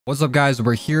What's up, guys?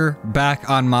 We're here back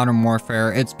on Modern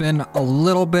Warfare. It's been a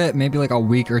little bit, maybe like a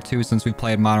week or two since we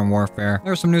played Modern Warfare.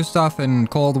 There's some new stuff in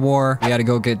Cold War. We had to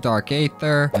go get Dark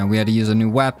Aether, and we had to use a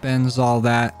new weapons, all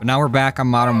that. But now we're back on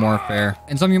Modern Warfare.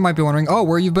 And some of you might be wondering, oh,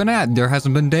 where you been at? There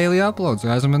hasn't been daily uploads.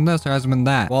 There hasn't been this. There hasn't been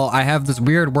that. Well, I have this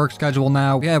weird work schedule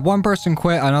now. We had one person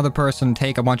quit, another person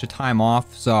take a bunch of time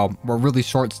off. So we're really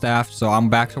short-staffed. So I'm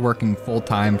back to working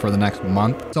full-time for the next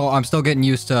month. So I'm still getting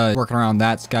used to working around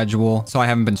that schedule. So I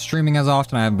haven't been streaming as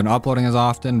often. I haven't been uploading as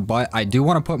often, but I do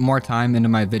want to put more time into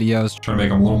my videos. Trying to make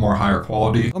them a little more higher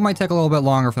quality. It might take a little bit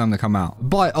longer for them to come out.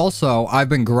 But also, I've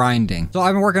been grinding. So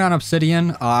I've been working on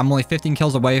Obsidian. I'm only 15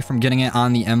 kills away from getting it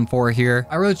on the M4 here.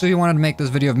 I really just wanted to make this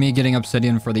video of me getting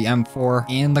Obsidian for the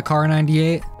M4 and the Car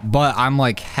 98, but I'm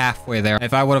like halfway there.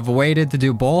 If I would have waited to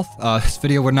do both, this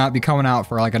video would not be coming out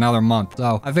for like another month.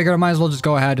 So I figured I might as well just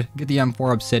go ahead, get the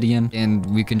M4 Obsidian, and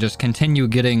we can just continue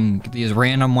getting these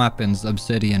random weapons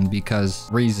Obsidian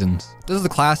because reasons. This is the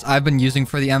class I've been using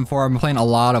for the M4. I've been playing a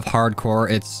lot of hardcore.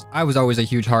 I was always a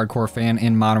huge hardcore fan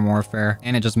in Modern Warfare,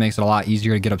 and it just makes it a lot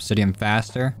easier to get Obsidian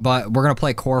faster. But we're gonna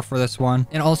play core for this one.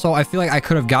 And also, I feel like I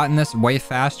could have gotten this way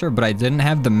faster, but I didn't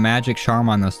have the magic charm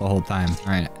on this the whole time. All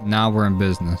right, now we're in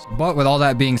business. But with all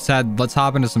that being said, let's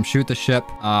hop into some shoot the ship.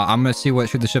 I'm gonna see what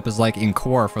shoot the ship is like in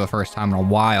core for the first time in a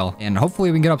while, and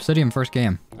hopefully we can get Obsidian first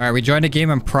game. All right, we joined a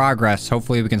game in progress.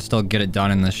 Hopefully we can still get it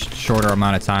done in this shorter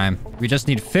amount of time. We just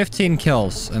need 15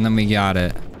 kills, and then we got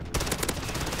it.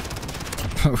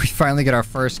 We finally get our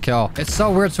first kill. It's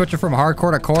so weird switching from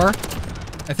hardcore to core.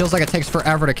 It feels like it takes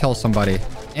forever to kill somebody.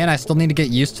 And I still need to get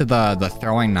used to the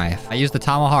throwing knife. I use the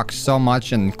tomahawk so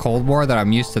much in Cold War that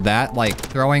I'm used to that. Like,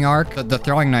 throwing arc, the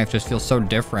throwing knife just feels so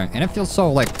different. And it feels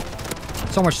so, like,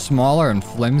 so much smaller and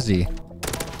flimsy.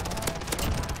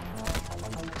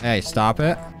 Hey, stop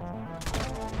it.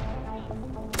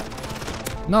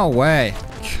 No way.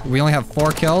 We only have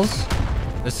 4 kills.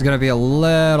 This is gonna be a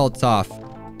little tough.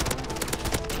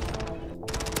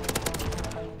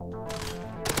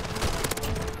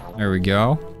 There we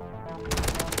go.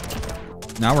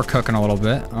 Now we're cooking a little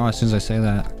bit. Oh, as soon as I say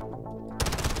that.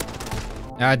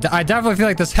 Yeah, I definitely feel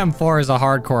like this M4 is a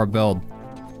hardcore build.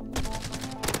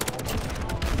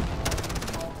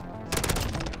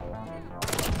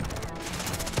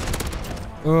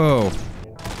 Ooh.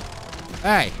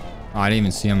 Hey. Oh, I didn't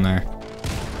even see him there.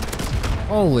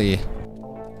 Holy.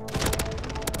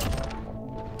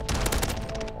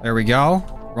 There we go.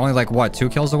 We're only like, what, 2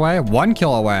 kills away? 1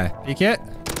 kill away. Peek it.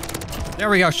 There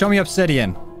we go. Show me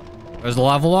Obsidian. There's the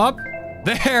level up.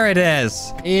 There it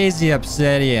is. Easy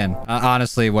Obsidian.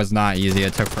 Honestly, it was not easy.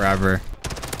 It took forever.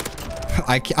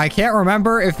 I can't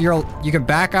remember if you can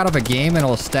back out of a game and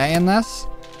it'll stay in this.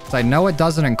 So I know it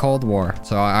doesn't in Cold War.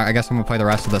 So I guess I'm gonna play the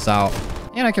rest of this out.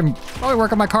 And I can probably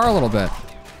work on my car a little bit.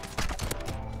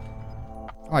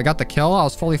 Oh, I got the kill. I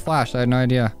was fully flashed. I had no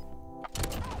idea.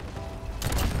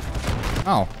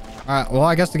 Oh. Alright, well,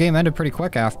 I guess the game ended pretty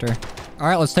quick after.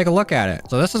 Alright, let's take a look at it.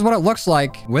 So this is what it looks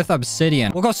like with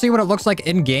Obsidian. We'll go see what it looks like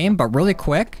in-game, but really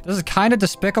quick. This is kind of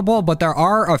despicable, but there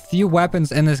are a few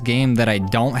weapons in this game that I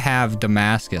don't have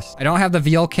Damascus. I don't have the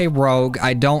VLK Rogue.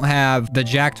 I don't have the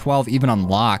Jak 12 even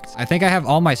unlocked. I think I have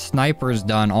all my snipers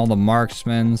done, all the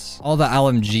marksmans, all the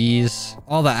LMGs,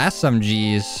 all the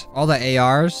SMGs, all the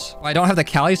ARs. I don't have the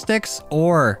Cali sticks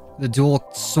or the dual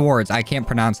swords. I can't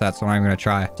pronounce that, so I'm going to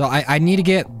try. So I need to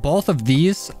get both of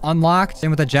these unlocked.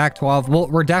 Same with the Jak 12.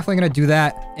 We're definitely going to do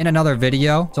that in another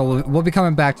video. So we'll be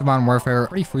coming back to Modern Warfare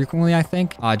pretty frequently, I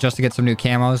think, just to get some new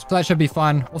camos. So that should be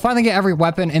fun. We'll finally get every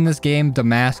weapon in this game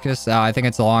Damascus. I think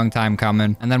it's a long time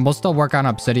coming. And then we'll still work on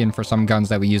Obsidian for some guns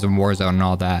that we use in Warzone and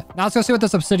all that. Now let's go see what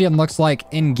this Obsidian looks like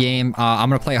in game. I'm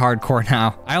going to play hardcore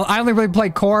now. I only really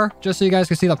played core just so you guys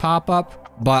can see the pop-up.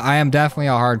 But I am definitely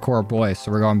a hardcore boy,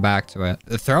 so we're going back to it.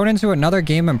 Thrown into another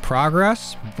game in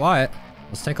progress, but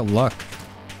let's take a look.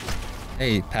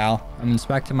 Hey, pal. I'm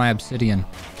inspecting my Obsidian.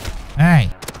 Hey.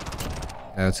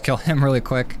 Okay, let's kill him really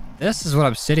quick. This is what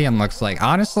Obsidian looks like.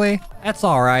 Honestly, that's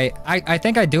all right. I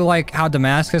think I do like how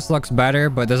Damascus looks better,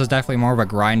 but this is definitely more of a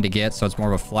grind to get, so it's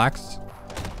more of a flex.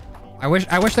 I wish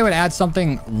they would add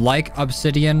something like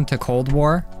Obsidian to Cold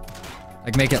War.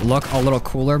 Like make it look a little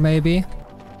cooler, maybe.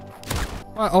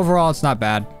 But overall, it's not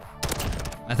bad.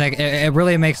 I think it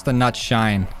really makes the nuts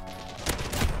shine.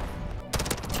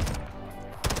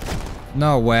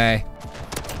 No way.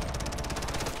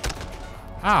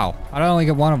 How? How did I only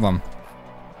get one of them?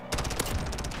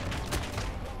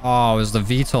 Oh, it was the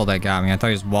VTOL that got me. I thought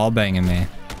he was wallbanging me.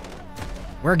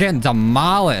 We're getting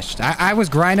demolished. I was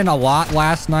grinding a lot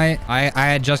last night. I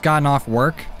had just gotten off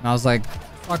work. And I was like,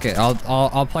 fuck it.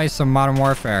 I'll play some Modern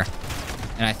Warfare.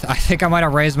 And I think I might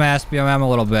have raised my SBMM a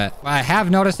little bit. But I have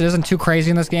noticed it isn't too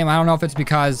crazy in this game. I don't know if it's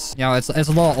because, you know, it's a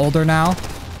little older now.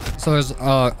 So there's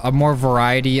a more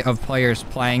variety of players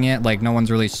playing it. Like, no one's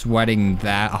really sweating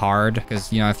that hard.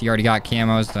 Because, you know, if you already got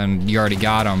camos, then you already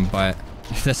got them. But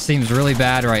this seems really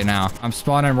bad right now. I'm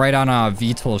spawning right on a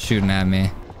VTOL shooting at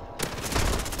me.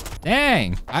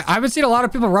 Dang. I haven't seen a lot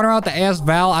of people run around the AS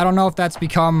Val. I don't know if that's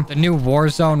become the new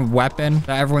Warzone weapon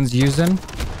that everyone's using.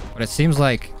 But it seems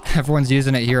like everyone's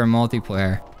using it here in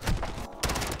multiplayer.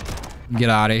 Get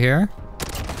out of here.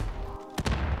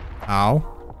 Ow.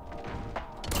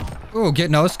 Ooh,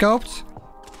 get no-scoped?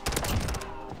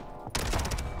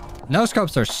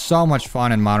 No-scopes are so much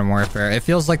fun in Modern Warfare. It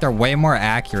feels like they're way more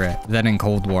accurate than in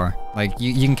Cold War. Like,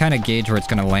 you can kind of gauge where it's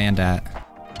going to land at.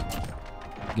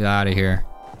 Get out of here.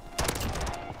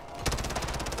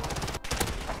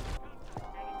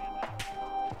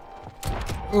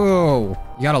 Ooh,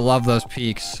 you gotta love those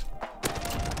peaks.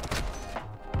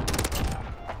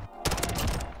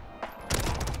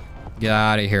 Get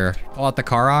out of here. Pull out the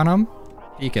car on him.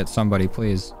 Peek it, somebody,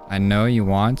 please. I know you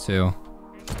want to.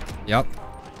 Yep.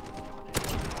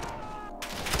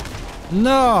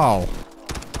 No!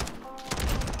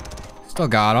 Still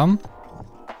got him.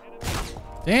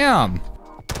 Damn!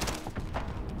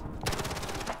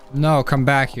 No, come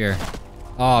back here.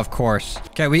 Oh, of course.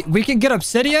 Okay, we can get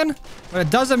obsidian, but it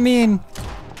doesn't mean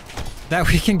that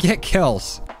we can get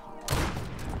kills.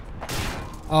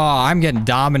 Oh, I'm getting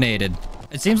dominated.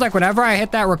 It seems like whenever I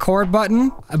hit that record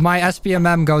button, my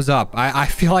SBMM goes up. I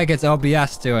feel like it's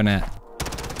OBS doing it.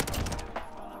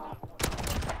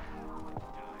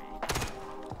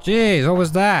 Jeez, what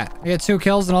was that? I get 2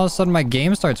 kills and all of a sudden my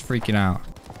game starts freaking out.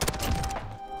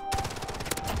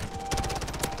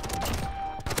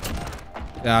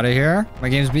 Get out of here. My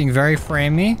game's being very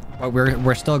framey, but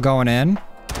we're still going in.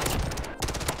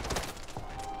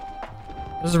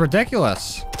 This is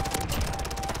ridiculous.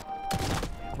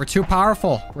 We're too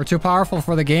powerful. We're too powerful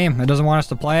for the game. It doesn't want us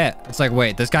to play it. It's like,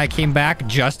 wait, this guy came back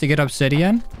just to get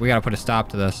obsidian? We gotta put a stop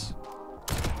to this.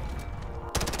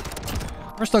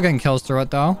 We're still getting kills through it,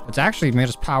 though. It's actually made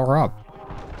us power up.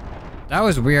 That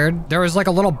was weird. There was like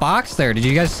a little box there. Did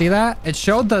you guys see that? It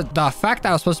showed the effect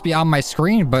that was supposed to be on my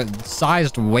screen, but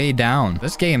sized way down.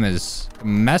 This game is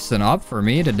messing up for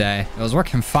me today. It was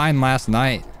working fine last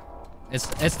night.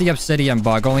 It's the obsidian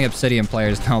bug. Only obsidian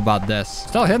players know about this.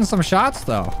 Still hitting some shots,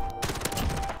 though.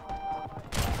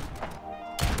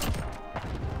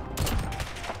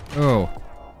 Ooh.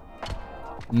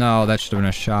 No, that should have been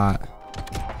a shot.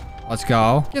 Let's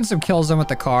go. Getting some kills in with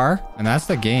the car. And that's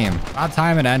the game. About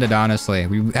time it ended, honestly.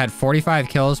 We had 45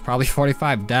 kills, probably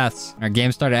 45 deaths. Our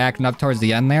game started acting up towards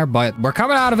the end there, but we're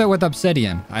coming out of it with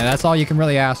obsidian. That's all you can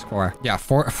really ask for. Yeah,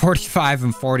 45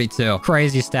 and 42.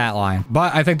 Crazy stat line.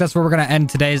 But I think that's where we're going to end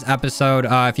today's episode.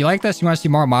 If you like this, you want to see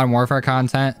more Modern Warfare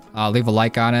content, leave a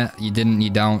like on it. You didn't, you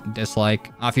don't,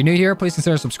 dislike. If you're new here, please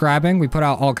consider subscribing. We put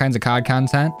out all kinds of COD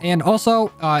content. And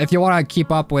also, if you want to keep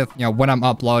up with, you know, when I'm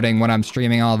uploading, when I'm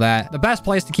streaming, all that, the best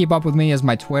place to keep up with me is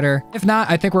my Twitter. If not,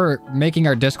 I think we're making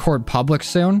our Discord public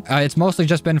soon. It's mostly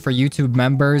just been for YouTube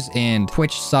members and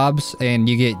Twitch subs, and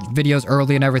you get videos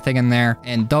early and everything in there.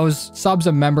 And those subs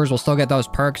and members will still get those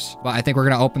perks, but I think we're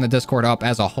going to open the Discord up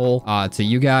as a whole to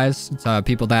you guys, to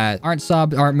people that aren't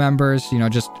subs, aren't members, you know,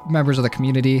 just members of the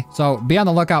community. So be on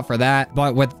the lookout for that.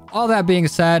 But with all that being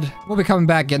said, we'll be coming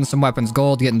back, getting some weapons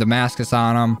gold, getting Damascus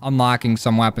on them, unlocking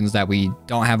some weapons that we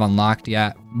don't have unlocked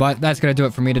yet. But that's going to do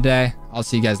it for me today. I'll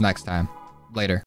see you guys next time. Later.